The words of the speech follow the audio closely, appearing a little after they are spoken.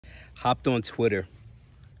hopped on Twitter,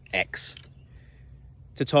 X,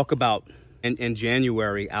 to talk about, in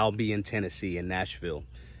January, I'll be in Tennessee, in Nashville,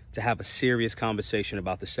 to have a serious conversation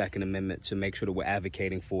about the Second Amendment, to make sure that we're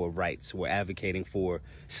advocating for rights. We're advocating for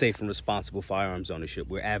safe and responsible firearms ownership.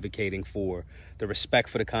 We're advocating for the respect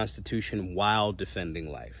for the Constitution while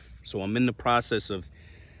defending life. So I'm in the process of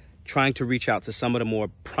trying to reach out to some of the more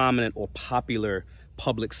prominent or popular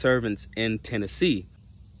public servants in Tennessee.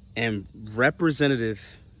 And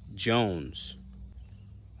Representative Jones,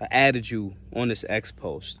 I added you on this X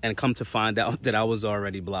post and come to find out that I was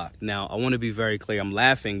already blocked. Now, I want to be very clear. I'm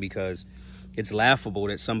laughing because it's laughable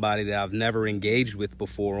that somebody that I've never engaged with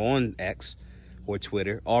before on X or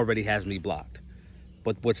Twitter already has me blocked.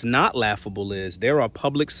 But what's not laughable is there are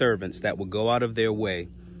public servants that will go out of their way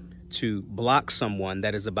to block someone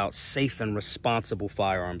that is about safe and responsible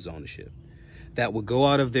firearms ownership, that will go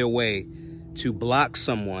out of their way to block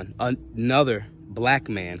someone, another black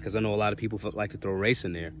man, because I know a lot of people like to throw race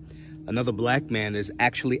in there, another black man is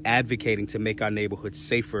actually advocating to make our neighborhoods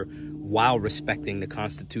safer while respecting the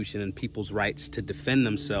Constitution and people's rights to defend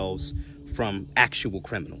themselves from actual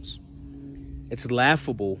criminals. It's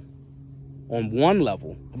laughable on one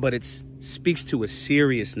level, but it speaks to a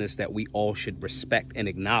seriousness that we all should respect and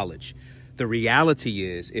acknowledge. The reality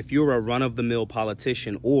is, if you're a run-of-the-mill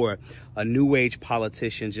politician or a new age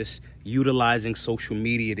politician just utilizing social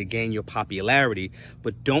media to gain your popularity,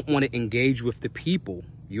 but don't want to engage with the people,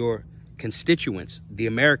 your constituents, the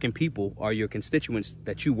American people are your constituents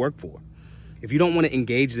that you work for. If you don't want to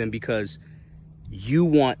engage them because you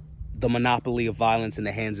want the monopoly of violence in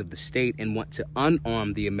the hands of the state and want to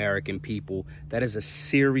unarm the American people, that is a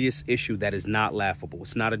serious issue that is not laughable.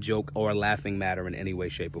 It's not a joke or a laughing matter in any way,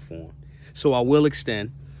 shape, or form. So I will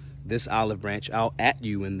extend this olive branch out at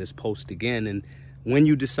you in this post again. And when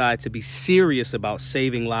you decide to be serious about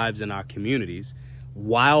saving lives in our communities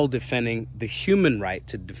while defending the human right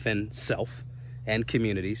to defend self and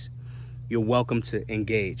communities, you're welcome to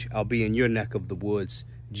engage. I'll be in your neck of the woods,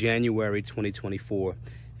 January 2024.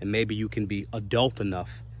 And maybe you can be adult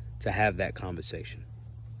enough to have that conversation.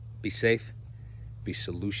 Be safe, be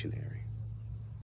solutionary.